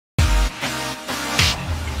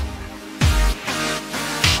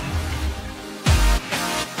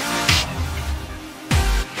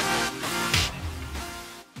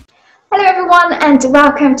everyone, and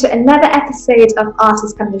welcome to another episode of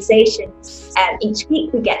Artist Conversations. Each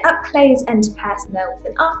week we get up close and personal with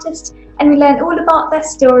an artist and we learn all about their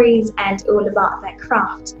stories and all about their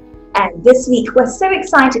craft. And this week we're so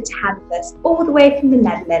excited to have with us, all the way from the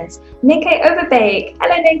Netherlands, Ninke Overbeek.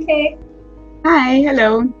 Hello Ninke. Hi,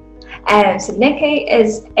 hello. So Ninke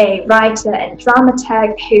is a writer and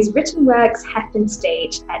dramaturg whose written works have been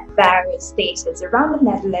staged at various theatres around the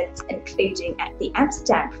Netherlands, including at the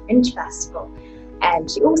Amsterdam Fringe Festival. And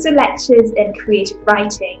she also lectures in creative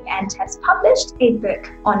writing and has published a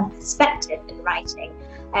book on perspective in writing.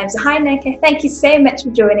 So hi Ninke, thank you so much for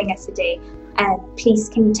joining us today. Please,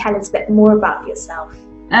 can you tell us a bit more about yourself?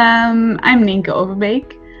 I'm Ninke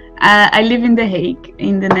Overbeek. I live in The Hague,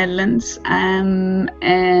 in the Netherlands, and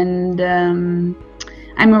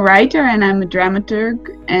I'm a writer and I'm a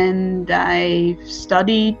dramaturg, and I've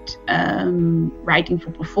studied writing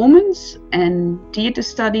for performance and theatre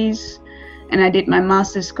studies, and I did my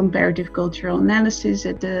master's comparative cultural analysis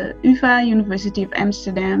at the UvA, University of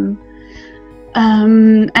Amsterdam,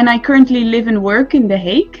 and I currently live and work in The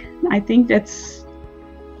Hague. I think that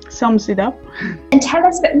sums it up. And tell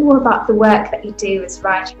us a bit more about the work that you do as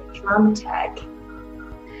writer and dramaturg.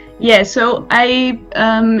 Yeah, so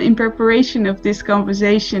in preparation of this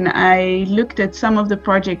conversation, I looked at some of the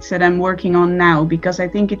projects that I'm working on now, because I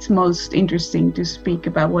think it's most interesting to speak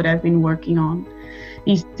about what I've been working on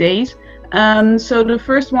these days. So the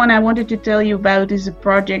first one I wanted to tell you about is a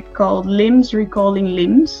project called Limbs Recalling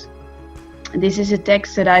Limbs. This is a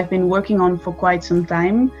text that I've been working on for quite some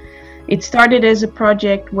time. It started as a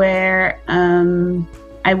project where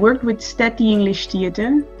I worked with Steady English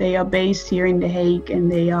Theatre. They are based here in The Hague,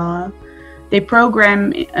 and they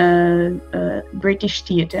program British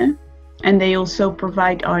theatre, and they also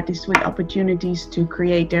provide artists with opportunities to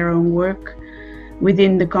create their own work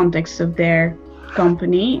within the context of their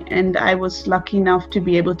company. And I was lucky enough to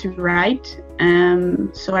be able to write,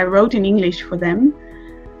 so I wrote in English for them.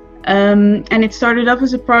 And it started off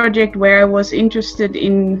as a project where I was interested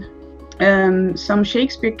in some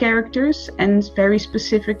Shakespeare characters, and very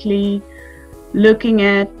specifically looking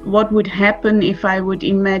at what would happen if I would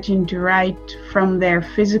imagine to write from their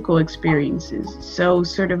physical experiences. So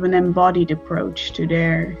sort of an embodied approach to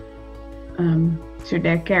their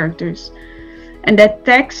characters. And that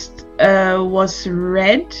text was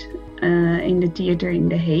read in the theater in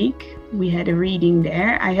The Hague. We had a reading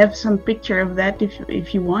there. I have some picture of that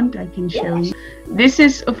if you want, I can show you. This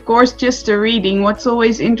is of course just a reading. What's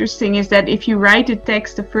always interesting is that if you write a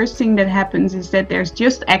text, the first thing that happens is that there's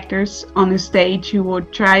just actors on a stage who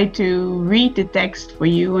would try to read the text for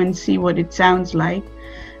you and see what it sounds like.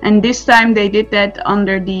 And this time they did that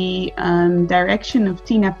under the direction of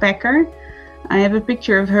Tina Packer. I have a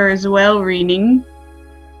picture of her as well reading.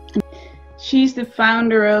 She's the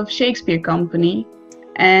founder of Shakespeare Company,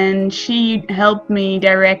 and she helped me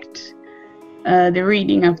direct the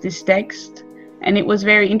reading of this text. And it was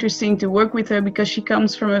very interesting to work with her because she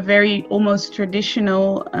comes from a very almost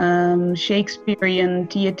traditional Shakespearean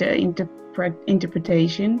theatre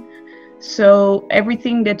interpretation. So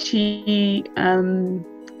everything that she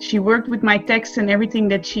worked with my text, and everything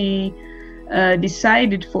that she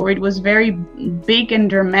decided for, it was very big and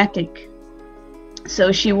dramatic.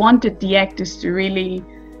 So she wanted the actors to really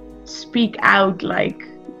speak out like,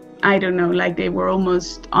 I don't know, like they were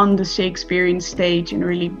almost on the Shakespearean stage and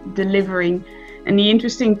really delivering. And the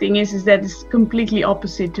interesting thing is that it's completely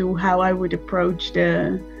opposite to how I would approach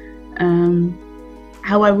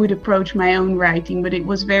my own writing. But it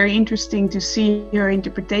was very interesting to see her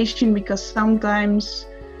interpretation, because sometimes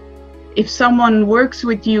if someone works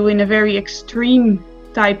with you in a very extreme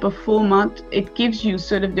type of format, it gives you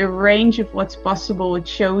sort of the range of what's possible. It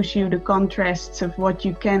shows you the contrasts of what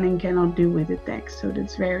you can and cannot do with the text. So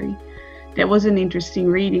that was an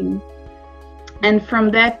interesting reading. And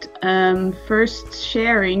from that first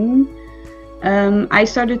sharing, I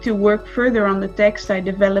started to work further on the text. I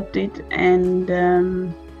developed it and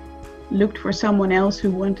looked for someone else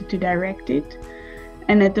who wanted to direct it.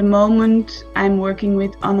 And at the moment I'm working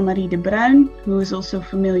with Annemarie de Bruin, who is also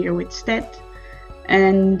familiar with Stead,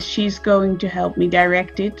 and she's going to help me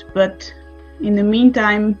direct it. But in the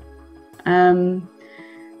meantime,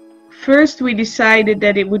 first we decided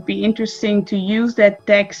that it would be interesting to use that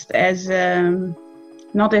text as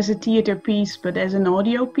not as a theater piece, but as an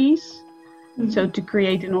audio piece. Mm-hmm. So to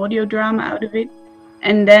create an audio drama out of it.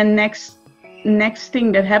 And then next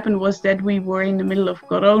thing that happened was that we were in the middle of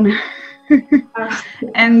Corona.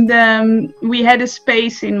 And we had a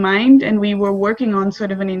space in mind, and we were working on sort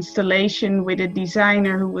of an installation with a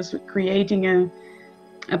designer who was creating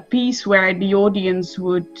a piece where the audience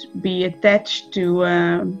would be attached to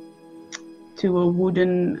to a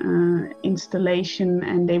wooden installation,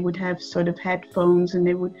 and they would have sort of headphones, and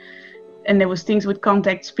there was things with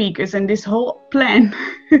contact speakers, and this whole plan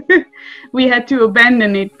we had to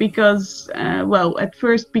abandon it because well, at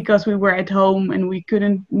first because we were at home and we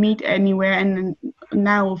couldn't meet anywhere, and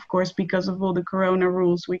now of course because of all the corona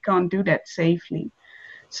rules we can't do that safely.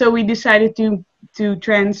 So we decided to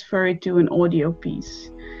transfer it to an audio piece.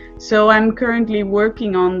 So I'm currently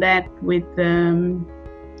working on that with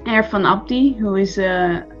Ervan Abdi, who is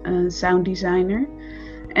a sound designer,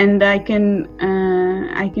 and I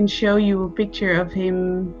can show you a picture of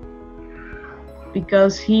him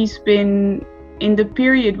because he's been in the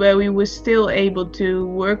period where we were still able to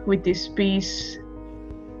work with this piece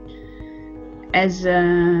as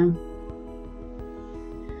an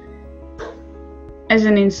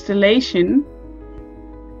installation.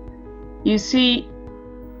 You see,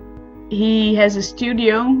 he has a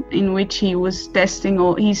studio in which he's testing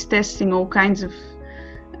all kinds of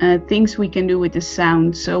things we can do with the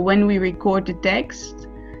sound. So when we record the text,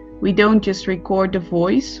 we don't just record the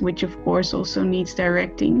voice, which of course also needs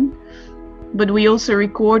directing, but we also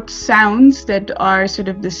record sounds that are sort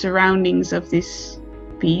of the surroundings of this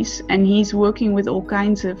piece. And he's working with all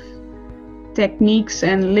kinds of techniques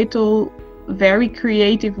and little very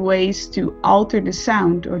creative ways to alter the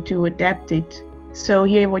sound or to adapt it. So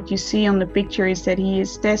here what you see on the picture is that he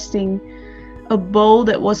is testing a bowl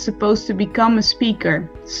that was supposed to become a speaker.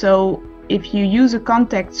 So if you use a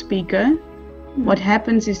contact speaker, what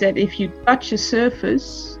happens is that if you touch a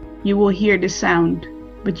surface, you will hear the sound,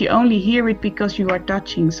 but you only hear it because you are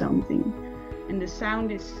touching something. And the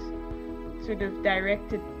sound is sort of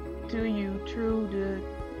directed to you through the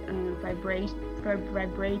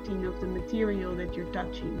vibrating of the material that you're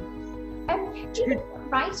touching. Do you think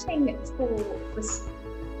writing for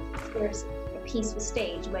a piece for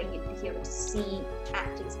stage where you'd be able to see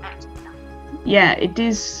actors acting out? Yeah, it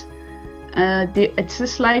is. It's a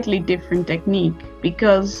slightly different technique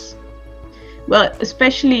because, well,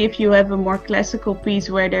 especially if you have a more classical piece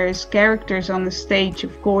where there's characters on the stage,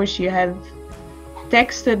 of course you have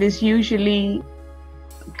text that is usually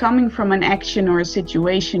coming from an action or a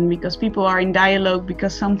situation because people are in dialogue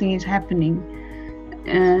because something is happening.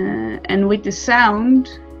 And with the sound,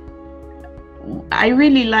 I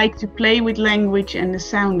really like to play with language and the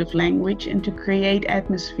sound of language and to create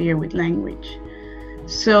atmosphere with language.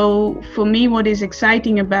 So for me, what is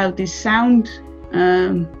exciting about this sound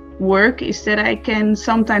work is that I can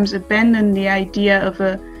sometimes abandon the idea of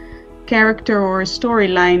a character or a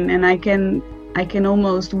storyline, and I can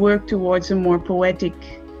almost work towards a more poetic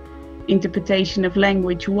interpretation of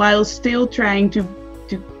language while still trying to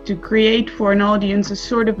create for an audience a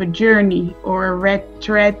sort of a journey or a red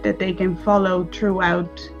thread that they can follow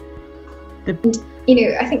throughout the...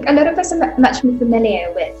 I think a lot of us are much more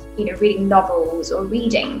familiar with, reading novels or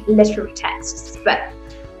reading literary texts, but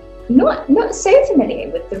not so familiar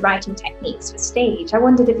with the writing techniques for stage. I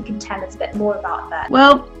wondered if you could tell us a bit more about that.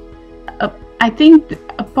 Well, I think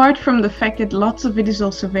apart from the fact that lots of it is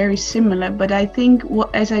also very similar, but I think,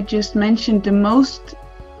 as I just mentioned, the most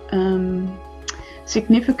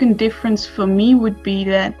significant difference for me would be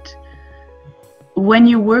that when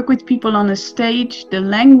you work with people on a stage, the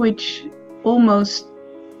language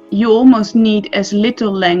you almost need as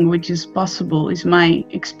little language as possible, is my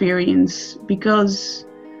experience, because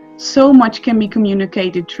so much can be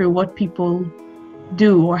communicated through what people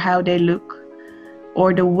do or how they look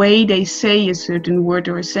or the way they say a certain word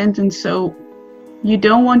or a sentence. So you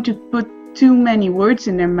don't want to put too many words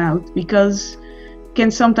in their mouth because it can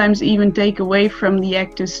sometimes even take away from the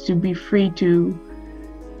actors to be free to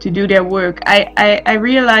do their work. I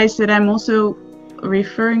realize that I'm also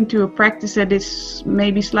referring to a practice that is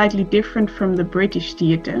maybe slightly different from the British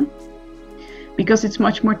theatre, because it's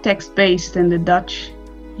much more text-based than the Dutch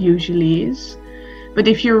usually is. But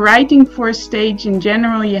if you're writing for a stage in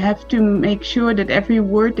general, you have to make sure that every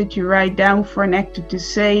word that you write down for an actor to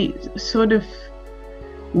say sort of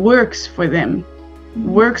works for them,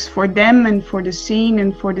 works for them and for the scene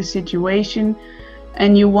and for the situation.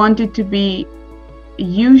 And you want it to be,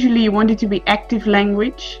 usually you want it to be active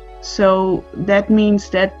language. So that means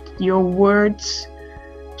that your words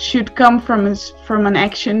should come from an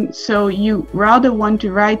action. So you rather want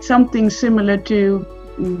to write something similar to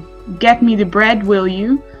 "Get me the bread, will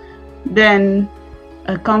you?" than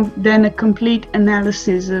a complete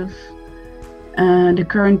analysis of the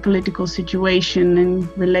current political situation in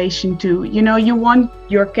relation to, you want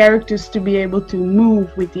your characters to be able to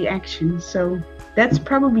move with the action. So that's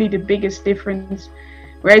probably the biggest difference.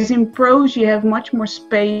 Whereas in prose, you have much more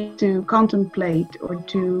space to contemplate or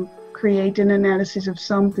to create an analysis of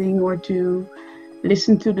something or to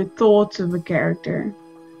listen to the thoughts of a character.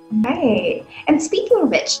 Right. And speaking of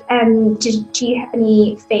which, do you have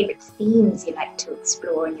any favourite themes you like to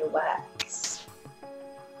explore in your works?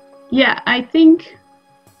 Yeah, I think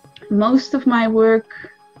most of my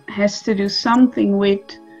work has to do something with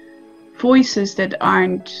voices that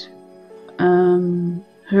aren't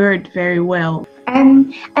heard very well.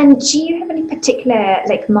 And do you have any particular,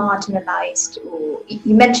 like, marginalised, or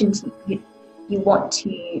you mentioned you want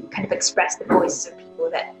to kind of express the voices of people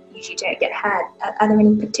that usually don't get heard. Are there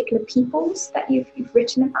any particular peoples that you've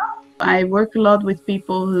written about? I work a lot with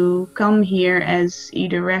people who come here as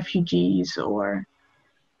either refugees or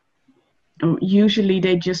usually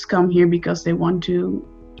they just come here because they want to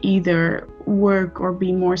either work or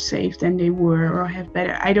be more safe than they were or have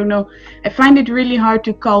better. I don't know. I find it really hard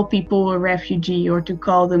to call people a refugee or to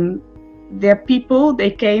call them, they're people, they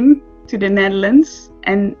came to the Netherlands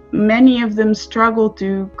and many of them struggle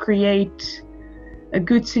to create a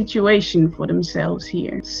good situation for themselves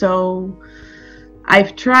here. So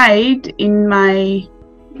I've tried in my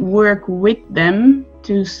work with them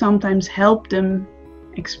to sometimes help them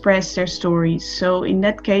express their stories. So in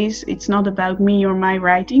that case, it's not about me or my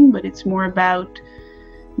writing, but it's more about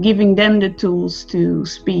giving them the tools to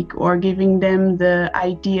speak or giving them the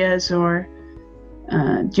ideas or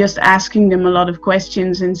just asking them a lot of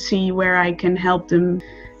questions and see where I can help them.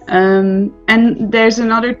 And there's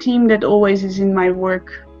another theme that always is in my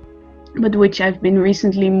work, but which I've been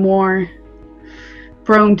recently more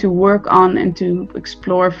prone to work on and to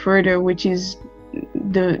explore further, which is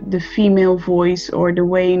the female voice or the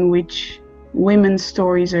way in which women's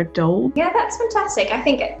stories are told. Yeah, that's fantastic. I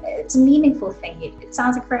think it's a meaningful thing. It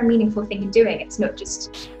sounds like a very meaningful thing you're doing. It's not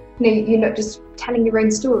just, you're not just telling your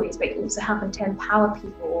own stories, but you're also helping to empower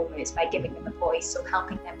people almost by giving them a voice or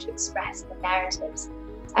helping them to express their narratives.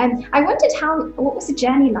 I wondered what was the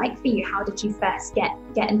journey like for you? How did you first get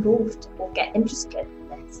involved or get interested in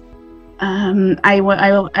this?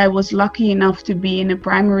 I was lucky enough to be in a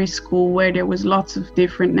primary school where there was lots of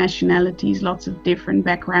different nationalities, lots of different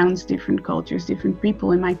backgrounds, different cultures, different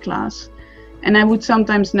people in my class. And I would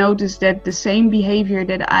sometimes notice that the same behavior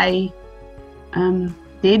that I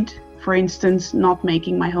did, for instance, not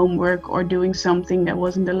making my homework or doing something that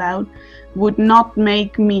wasn't allowed, would not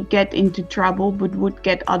make me get into trouble, but would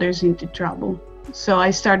get others into trouble. So I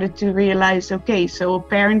started to realize, okay, so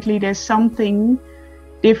apparently there's something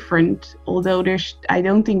different, although I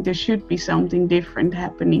don't think there should be something different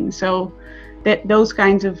happening. So those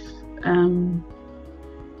kinds of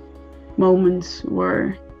moments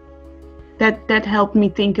were that helped me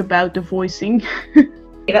think about the voicing.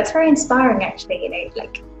 That's very inspiring, actually.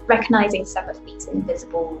 Like recognizing some of these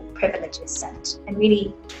invisible privileges and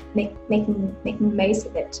really making the most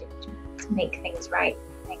of it to make things right,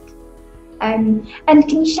 I think. And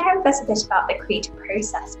can you share with us a bit about the creative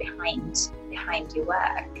process behind your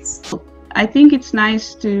works? I think it's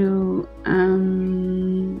nice to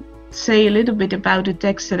say a little bit about the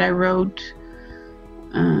text that I wrote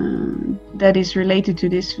that is related to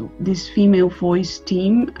this female voice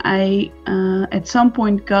theme. I at some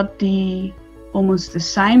point got the almost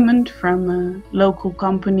assignment from a local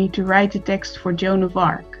company to write a text for Joan of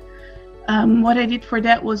Arc. What I did for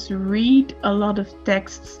that was read a lot of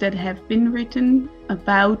texts that have been written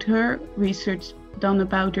about her, research done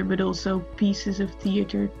about her, but also pieces of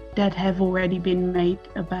theater that have already been made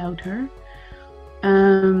about her.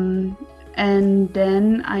 And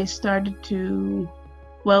then I started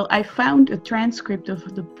I found a transcript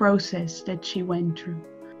of the process that she went through.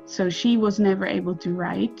 So she was never able to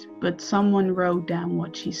write, but someone wrote down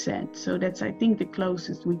what she said. So that's, I think, the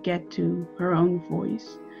closest we get to her own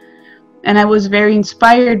voice. And I was very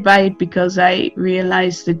inspired by it because I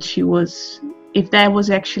realized that if that was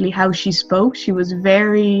actually how she spoke, she was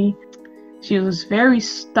very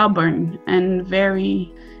stubborn and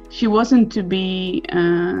she wasn't to be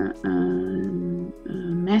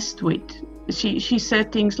messed with. She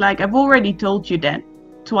said things like, "I've already told you that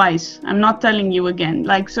twice. I'm not telling you again."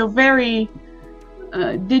 Like, so very,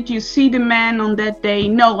 did you see the man on that day?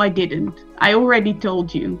 No, I didn't. I already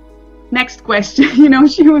told you. Next question.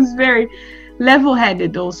 She was very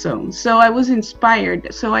level-headed also. So I was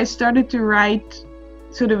inspired. So I started to write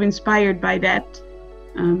sort of inspired by that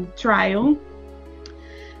trial.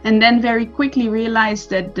 And then very quickly realized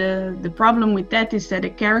that the problem with that is that a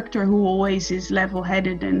character who always is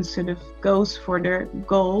level-headed and sort of goes for their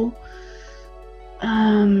goal,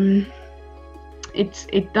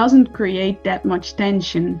 it doesn't create that much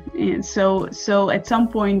tension. And so at some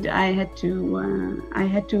point I had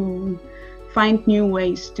to find new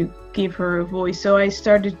ways to give her a voice. So I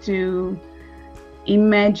started to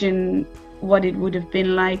imagine what it would have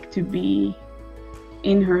been like to be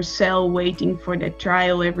in her cell waiting for that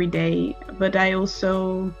trial every day. But I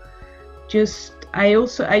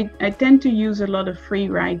tend to use a lot of free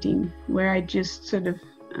writing, where I just sort of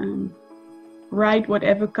write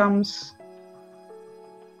whatever comes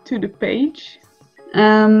to the page.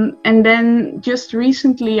 And then just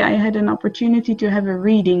recently I had an opportunity to have a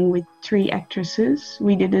reading with 3 actresses.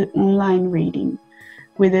 We did an online reading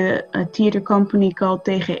with a theater company called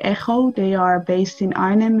Tegen Echo. They are based in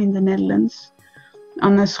Arnhem in the Netherlands.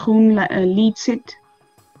 Anna Schoen leads it,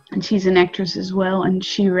 and she's an actress as well, and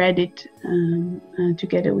she read it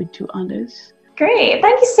together with 2 others. Great,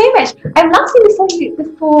 thank you so much. Lastly,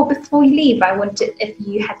 before you leave, I wondered if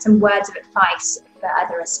you had some words of advice for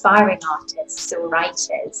other aspiring artists or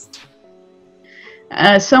writers.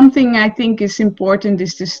 Something I think is important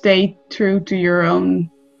is to stay true to your own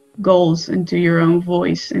goals and to your own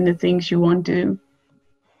voice and the things you want to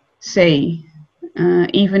say,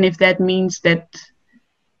 even if that means that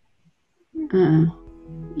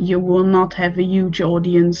you will not have a huge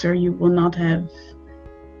audience or you will not have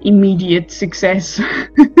immediate success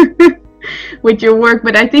with your work.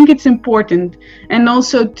 But I think it's important, and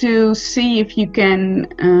also to see if you can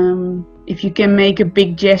make a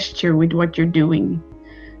big gesture with what you're doing.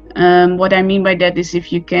 What I mean by that is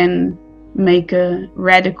if you can make a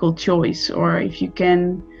radical choice, or if you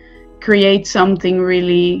can create something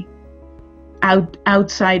really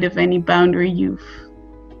outside of any boundary you've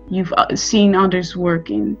seen others work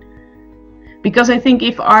in. Because I think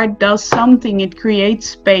if art does something, it creates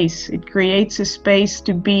space. It creates a space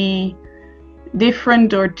to be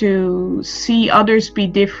different, or to see others be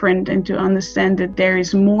different, and to understand that there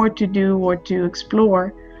is more to do or to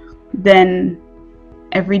explore than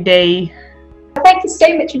every day. Thank you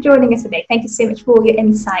so much for joining us today. Thank you so much for all your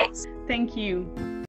insights. Thank you.